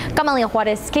year. Camelia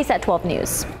Juarez, KSAT 12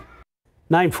 News.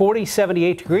 9:40,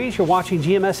 78 degrees. You're watching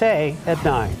GMSA at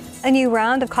 9. A new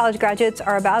round of college graduates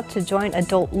are about to join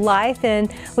adult life,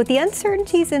 and with the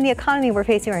uncertainties in the economy we're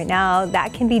facing right now,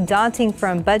 that can be daunting,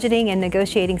 from budgeting and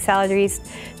negotiating salaries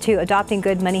to adopting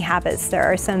good money habits. There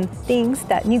are some things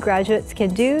that new graduates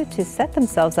can do to set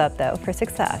themselves up, though, for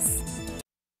success.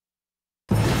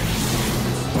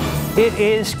 It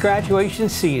is graduation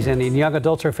season, and young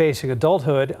adults are facing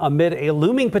adulthood amid a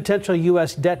looming potential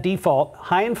U.S. debt default,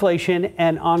 high inflation,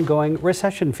 and ongoing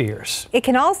recession fears. It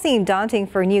can all seem daunting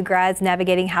for new grads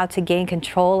navigating how to gain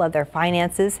control of their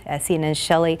finances. As CNN's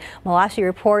Shelley Malashi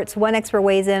reports, one expert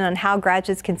weighs in on how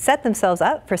graduates can set themselves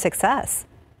up for success.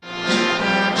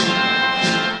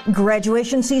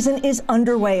 Graduation season is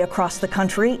underway across the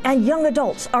country, and young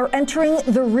adults are entering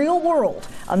the real world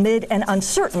amid an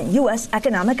uncertain U.S.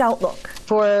 economic outlook.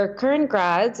 For current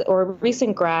grads or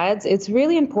recent grads, it's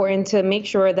really important to make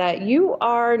sure that you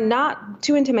are not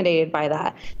too intimidated by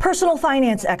that. Personal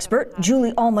finance expert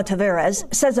Julie Alma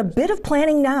Taveras says a bit of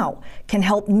planning now can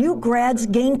help new grads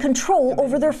gain control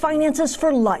over their finances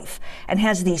for life, and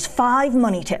has these 5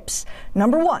 money tips.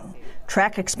 Number 1,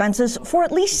 Track expenses for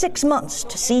at least 6 months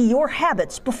to see your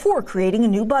habits before creating a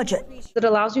new budget. It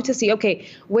allows you to see, okay,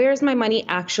 where's my money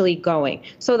actually going?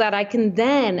 So that I can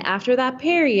then, after that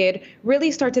period,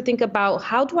 really start to think about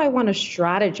how do I want to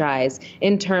strategize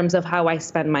in terms of how I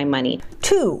spend my money.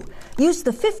 2, use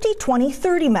the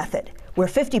 50-20-30 method, where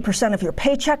 50% of your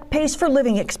paycheck pays for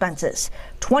living expenses,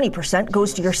 20%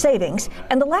 goes to your savings,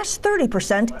 and the last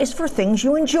 30% is for things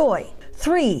you enjoy.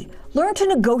 3, learn to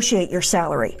negotiate your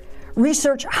salary.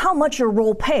 Research how much your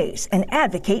role pays and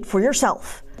advocate for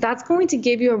yourself. That's going to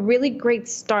give you a really great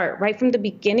start right from the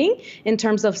beginning in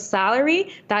terms of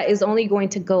salary. That is only going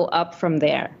to go up from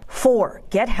there. 4,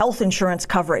 get health insurance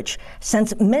coverage.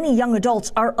 Since many young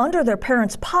adults are under their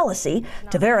parents' policy,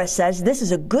 Tavera says this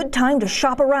is a good time to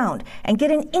shop around and get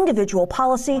an individual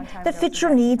policy that fits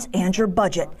your needs and your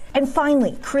budget. And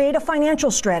finally, create a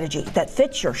financial strategy that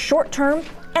fits your short-term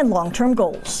and long-term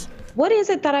goals. What is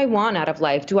it that I want out of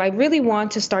life? Do I really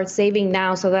want to start saving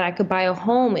now so that I could buy a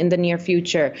home in the near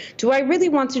future? Do I really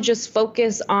want to just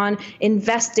focus on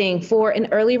investing for an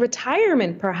early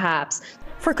retirement, perhaps?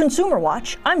 For Consumer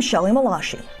Watch, I'm Shelley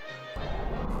Malashi.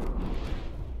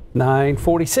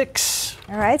 9:46.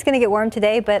 All right, it's going to get warm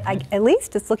today, but at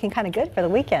least it's looking kind of good for the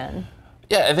weekend.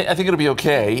 Yeah, I think it'll be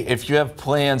okay. If you have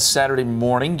plans Saturday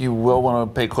morning, you will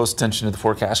want to pay close attention to the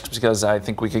forecast because I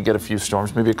think we could get a few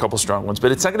storms, maybe a couple strong ones.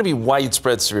 But it's not going to be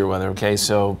widespread severe weather, okay?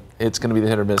 So it's going to be the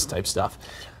hit or miss type stuff.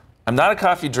 I'm not a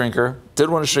coffee drinker. Did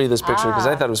want to show you this picture because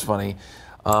I thought it was funny.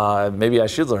 Maybe I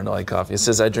should learn to like coffee. It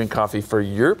says I drink coffee for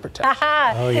your protection.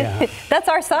 Oh, yeah. That's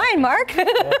our sign, Mark.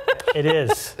 It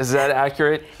is. Is that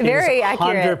accurate? Very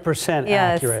accurate. 100%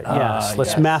 Yes. accurate. Yes.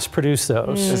 Let's yes. mass produce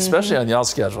those. Especially on y'all's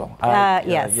schedule.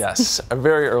 Yes. Yes. A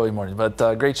very early morning, but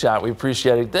great shot. We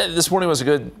appreciate it. This morning was a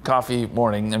good coffee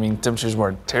morning. I mean, temperatures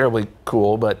weren't terribly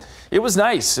cool, but it was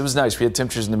nice. It was nice. We had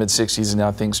temperatures in the mid-60s, and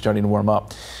now things starting to warm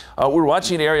up. We're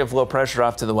watching an area of low pressure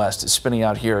off to the west. It's spinning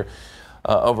out here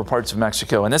over parts of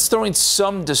Mexico, and that's throwing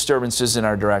some disturbances in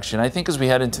our direction. I think as we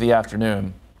head into the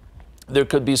afternoon, there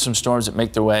could be some storms that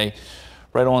make their way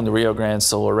right along the Rio Grande,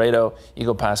 so Laredo, you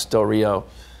go past Del Rio.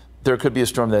 There could be a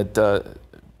storm that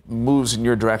moves in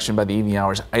your direction by the evening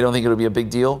hours. I don't think it'll be a big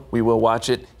deal. We will watch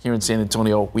it here in San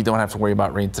Antonio. We don't have to worry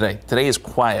about rain today. Today is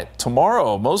quiet.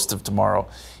 Tomorrow, most of tomorrow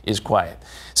is quiet.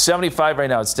 75 right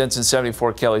now. It's Denton,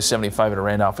 74, Kelly, 75 at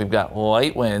Randolph. We've got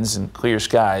light winds and clear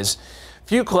skies.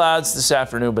 Few clouds this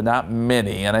afternoon, but not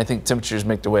many. And I think temperatures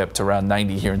make their way up to around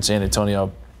 90 here in San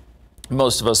Antonio.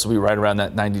 Most of us will be right around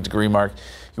that 90-degree mark.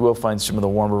 You will find some of the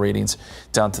warmer readings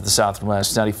down to the south and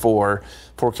west. 94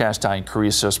 forecast high in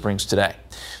Carrizo Springs today.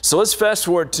 So let's fast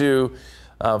forward to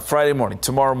Friday morning,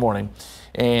 tomorrow morning.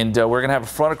 And we're going to have a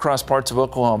front across parts of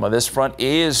Oklahoma. This front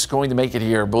is going to make it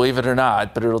here, believe it or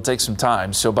not, but it'll take some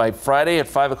time. So by Friday at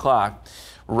 5 o'clock,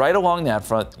 right along that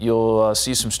front, you'll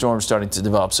see some storms starting to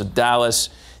develop. So Dallas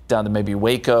down to maybe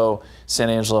Waco, San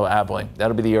Angelo, Abilene.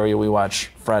 That'll be the area we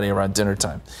watch Friday around dinner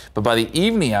time. But by the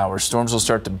evening hours, storms will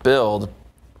start to build,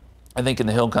 I think, in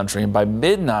the hill country. And by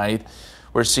midnight,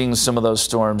 we're seeing some of those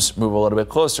storms move a little bit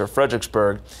closer.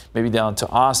 Fredericksburg, maybe down to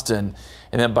Austin.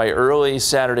 And then by early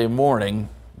Saturday morning,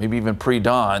 maybe even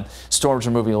pre-dawn, storms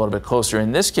are moving a little bit closer.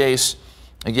 In this case,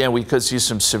 again, we could see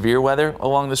some severe weather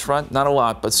along this front. Not a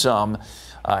lot, but some.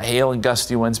 Hail and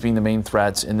gusty winds being the main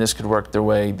threats, and this could work their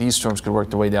way, these storms could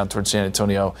work their way down towards San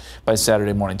Antonio by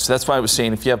Saturday morning. So that's why I was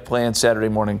saying if you have plans Saturday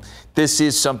morning, this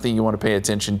is something you want to pay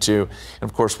attention to. And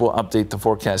of course, we'll update the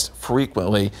forecast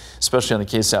frequently, especially on the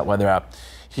KSAT weather app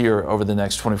here over the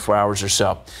next 24 hours or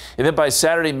so. And then by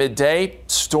Saturday midday,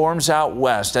 storms out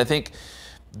west. I think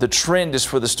the trend is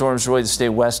for the storms really to stay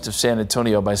west of San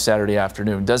Antonio by Saturday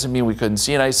afternoon. Doesn't mean we couldn't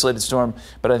see an isolated storm,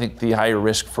 but I think the higher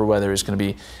risk for weather is going to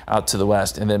be out to the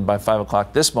west. And then by 5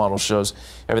 o'clock, this model shows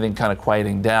everything kind of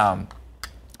quieting down.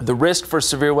 The risk for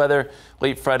severe weather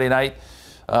late Friday night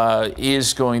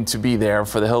is going to be there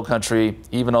for the hill country,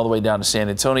 even all the way down to San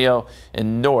Antonio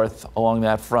and north along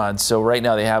that front. So right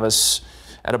now they have us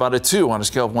at about a 2 on a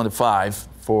scale of 1 to 5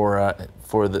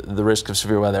 for the risk of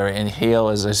severe weather. And hail,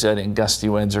 as I said, and gusty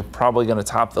winds are probably going to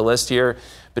top the list here.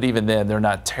 But even then, they're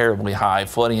not terribly high.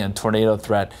 Flooding and tornado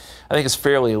threat, I think, is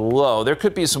fairly low. There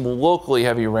could be some locally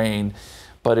heavy rain,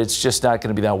 but it's just not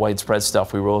going to be that widespread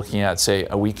stuff we were looking at, say,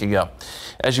 a week ago.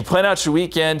 As you plan out your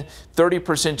weekend,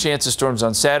 30% chance of storms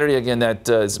on Saturday. Again, that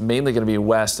is mainly going to be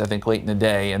west, I think, late in the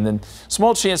day. And then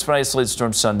small chance for an isolated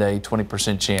storm Sunday,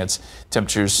 20% chance.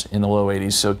 Temperatures in the low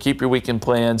 80s. So keep your weekend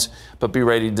plans, but be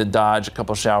ready to dodge a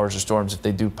couple showers or storms if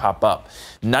they do pop up.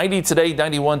 90 today,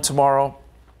 91 tomorrow.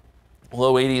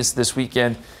 Low 80s this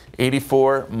weekend.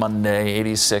 84 Monday,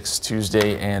 86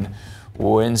 Tuesday and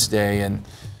Wednesday. And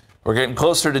We're getting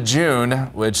closer to June,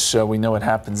 which we know what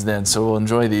happens then. So we'll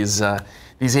enjoy these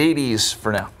 80s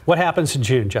for now. What happens in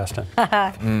June, Justin?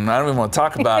 I don't even want to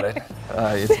talk about it.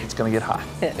 It's going to get hot.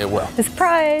 It will.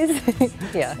 Surprise.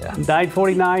 Yeah.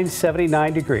 9:49,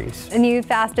 79 degrees. A new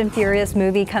Fast and Furious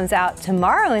movie comes out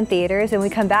tomorrow in theaters, and we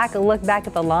come back and look back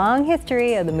at the long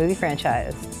history of the movie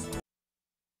franchise.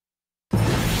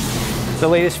 The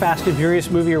latest Fast and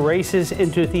Furious movie races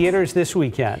into theaters this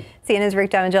weekend. CNN's Rick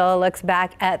Damangelo looks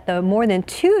back at the more than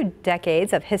 2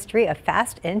 decades of history of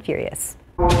Fast and Furious.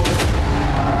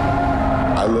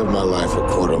 I live my life a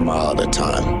quarter mile at a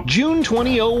time. June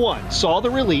 2001 saw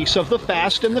the release of The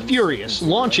Fast and the Furious,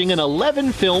 launching an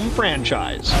 11-film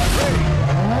franchise.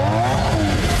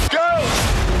 Go!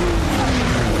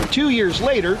 2 years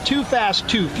later, Too Fast,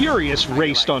 Too Furious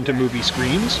raced onto movie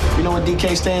screens. You know what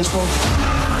DK stands for?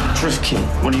 Drift King.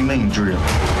 What do you mean, drill?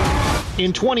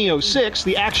 In 2006,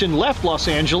 the action left Los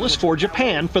Angeles for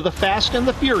Japan for The Fast and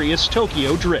the Furious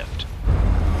Tokyo Drift.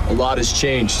 A lot has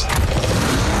changed.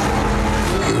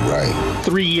 You're right.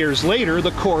 3 years later,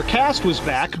 the core cast was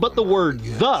back, but the word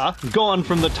 "the" gone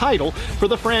from the title for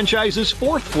the franchise's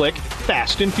 4th flick,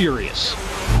 Fast and Furious.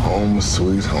 Home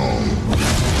sweet home.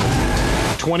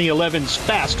 2011's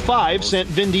Fast 5 sent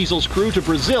Vin Diesel's crew to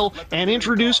Brazil and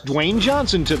introduced Dwayne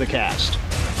Johnson to the cast.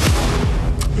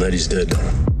 Letty's dead.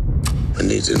 I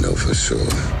need to know for sure.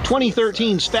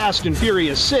 2013's Fast and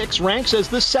Furious 6 ranks as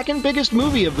the 2nd biggest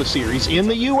movie of the series in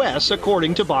the U.S.,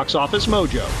 according to Box Office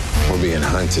Mojo. We're being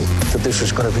hunted. But this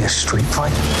is going to be a street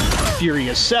fight?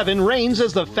 Furious 7 reigns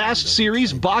as the Fast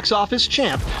series box office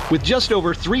champ, with just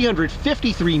over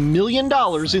 $353 million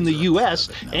in the U.S.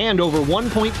 and over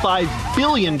 $1.5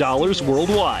 billion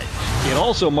worldwide. It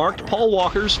also marked Paul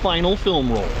Walker's final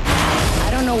film role. I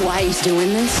don't know why he's doing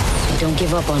this, but don't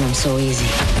give up on him so easy.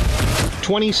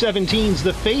 2017's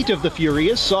The Fate of the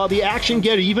Furious saw the action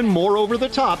get even more over the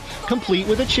top, complete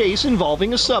with a chase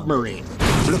involving a submarine.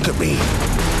 Look at me.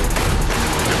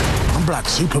 I'm Black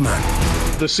Superman.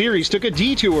 The series took a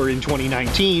detour in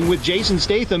 2019 with Jason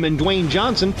Statham and Dwayne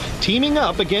Johnson teaming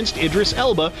up against Idris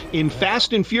Elba in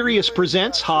Fast and Furious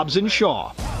Presents Hobbs and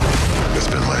Shaw. I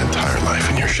spent my entire life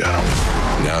in your shadow.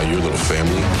 Now your little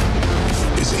family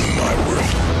is in my world.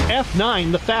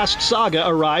 F9, the Fast saga,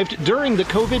 arrived during the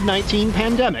COVID-19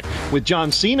 pandemic, with John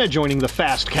Cena joining the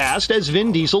Fast cast as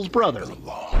Vin Diesel's brother.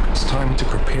 It's time to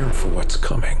prepare for what's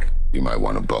coming. You might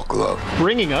want to buckle up.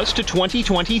 Bringing us to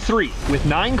 2023, with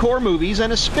 9 core movies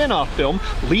and a spin-off film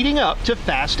leading up to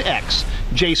Fast X.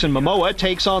 Jason Momoa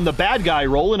takes on the bad guy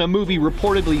role in a movie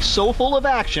reportedly so full of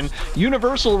action,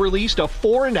 Universal released a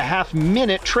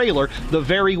 4.5-minute trailer the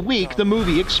very week the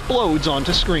movie explodes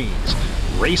onto screens.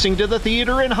 Racing to the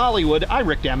theater in Hollywood, I'm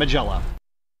Rick Damangelo.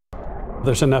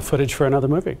 There's enough footage for another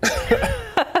movie.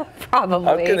 Probably.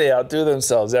 How can they outdo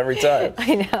themselves every time?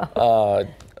 I know.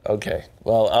 Okay.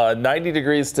 Well, 90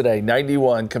 degrees today,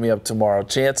 91 coming up tomorrow.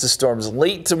 Chance of storms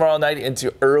late tomorrow night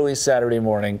into early Saturday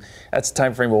morning. That's the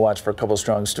time frame we'll watch for a couple of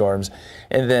strong storms.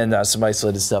 And then some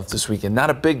isolated stuff this weekend.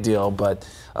 Not a big deal, but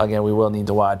again, we will need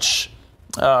to watch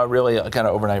really kind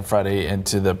of overnight Friday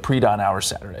into the pre-dawn hour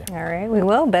Saturday. All right, we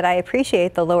will, but I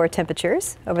appreciate the lower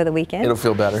temperatures over the weekend. It'll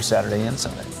feel better Saturday and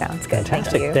Sunday. Sounds good.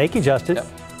 Fantastic. Thank you. Thank you, Justin. Yep.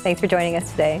 Thanks for joining us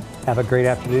today. Have a great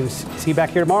afternoon. See you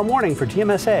back here tomorrow morning for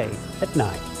GMSA at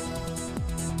 9.